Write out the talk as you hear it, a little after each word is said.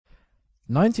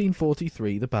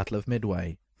1943 The Battle of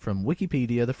Midway, from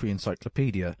Wikipedia, the free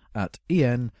encyclopedia, at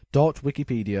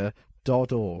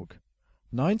en.wikipedia.org.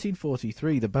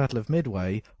 1943 The Battle of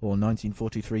Midway, or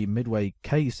 1943 Midway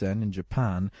Kaisen in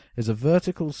Japan, is a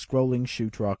vertical scrolling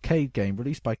shooter arcade game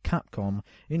released by Capcom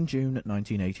in June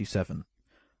 1987.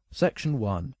 Section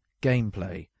 1.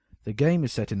 Gameplay. The game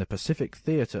is set in the Pacific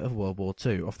Theatre of World War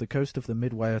II, off the coast of the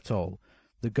Midway Atoll.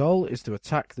 The goal is to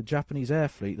attack the Japanese air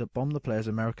fleet that bombed the player's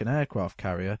American aircraft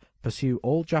carrier, pursue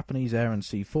all Japanese air and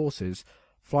sea forces,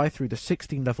 fly through the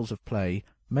 16 levels of play,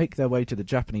 make their way to the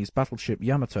Japanese battleship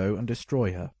Yamato and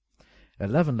destroy her.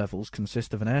 11 levels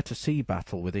consist of an air-to-sea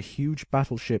battle with a huge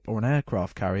battleship or an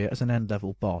aircraft carrier as an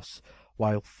end-level boss,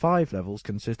 while 5 levels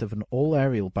consist of an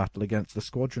all-aerial battle against a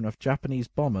squadron of Japanese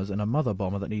bombers and a mother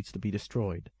bomber that needs to be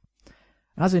destroyed.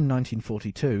 As in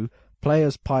 1942,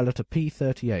 players pilot a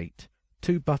P-38.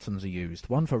 2 buttons are used,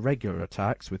 one for regular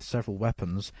attacks with several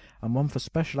weapons, and one for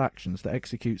special actions that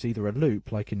executes either a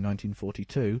loop, like in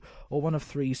 1942, or one of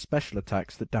 3 special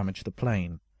attacks that damage the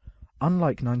plane.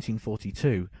 Unlike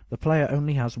 1942, the player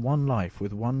only has 1 life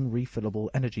with 1 refillable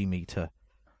energy meter.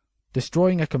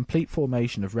 Destroying a complete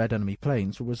formation of red enemy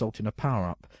planes will result in a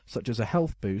power-up, such as a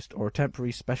health boost or a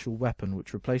temporary special weapon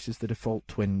which replaces the default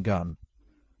twin gun.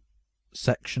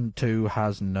 Section 2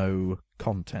 has no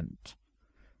content.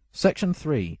 Section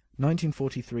 3,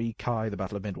 1943 Kai the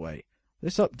Battle of Midway.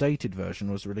 This updated version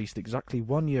was released exactly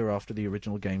 1 year after the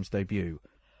original game's debut.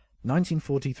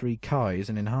 1943 Kai is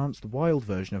an enhanced wild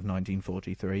version of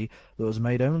 1943 that was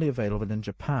made only available in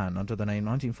Japan under the name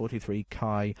 1943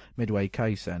 Kai Midway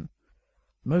Kaisen.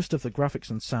 Most of the graphics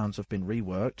and sounds have been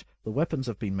reworked, the weapons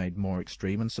have been made more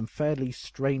extreme, and some fairly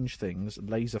strange things,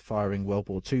 laser-firing World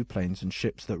War II planes and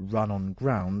ships that run on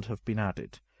ground, have been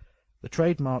added. The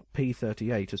trademark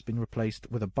P-38 has been replaced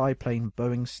with a biplane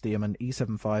Boeing Stearman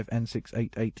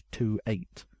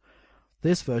E-75N68828.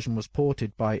 This version was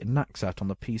ported by Naxat on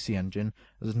the PC Engine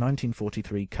as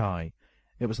 1943 Kai.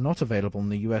 It was not available in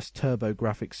the US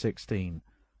TurboGrafx 16.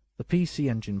 The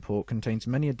PC Engine port contains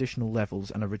many additional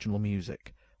levels and original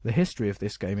music. The history of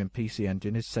this game in PC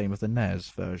Engine is same as the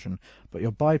NES version, but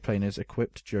your biplane is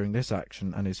equipped during this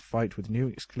action and is fight with new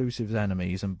exclusive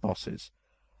enemies and bosses.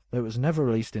 Though it was never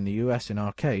released in the US in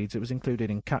arcades, it was included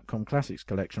in Capcom Classics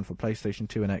Collection for PlayStation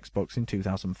 2 and Xbox in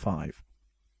 2005.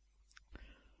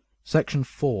 Section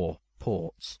 4.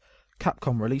 Ports.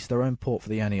 Capcom released their own port for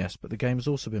the NES, but the game has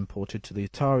also been ported to the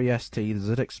Atari ST,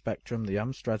 the ZX Spectrum, the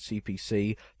Amstrad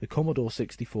CPC, the Commodore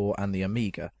 64 and the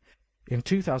Amiga. In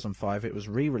 2005 it was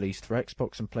re-released for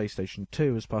Xbox and PlayStation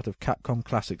 2 as part of Capcom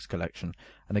Classics Collection,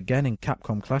 and again in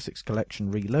Capcom Classics Collection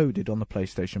Reloaded on the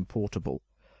PlayStation Portable.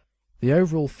 The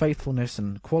overall faithfulness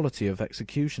and quality of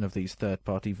execution of these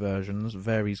third-party versions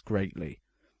varies greatly.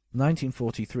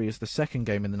 1943 is the second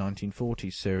game in the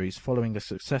 1940s series, following a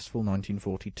successful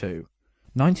 1942.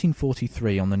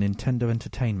 1943 on the Nintendo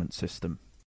Entertainment System.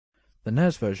 The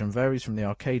NES version varies from the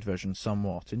arcade version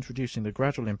somewhat, introducing the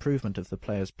gradual improvement of the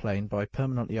player's plane by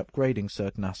permanently upgrading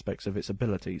certain aspects of its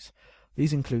abilities.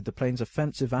 These include the plane's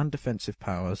offensive and defensive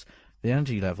powers, the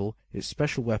energy level, its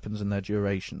special weapons and their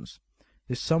durations.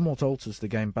 This somewhat alters the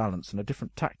game balance, and a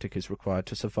different tactic is required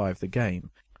to survive the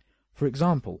game. For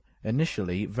example,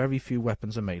 initially very few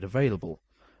weapons are made available.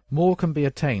 More can be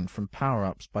attained from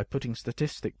power-ups by putting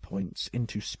statistic points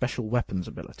into special weapons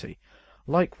ability.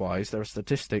 Likewise, there are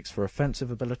statistics for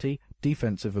offensive ability,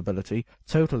 defensive ability,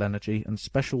 total energy, and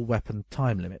special weapon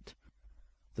time limit.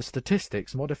 The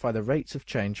statistics modify the rates of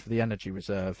change for the energy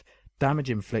reserve, damage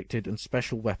inflicted, and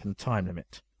special weapon time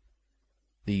limit.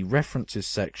 The references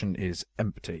section is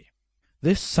empty.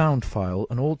 This sound file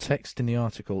and all text in the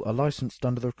article are licensed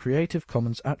under the Creative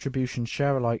Commons Attribution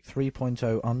Share-alike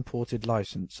 3.0 unported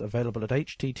license, available at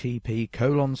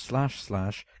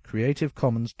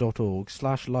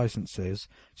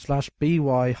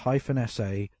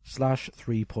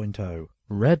http://creativecommons.org/licenses/by-sa/3.0.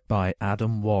 Read by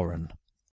Adam Warren.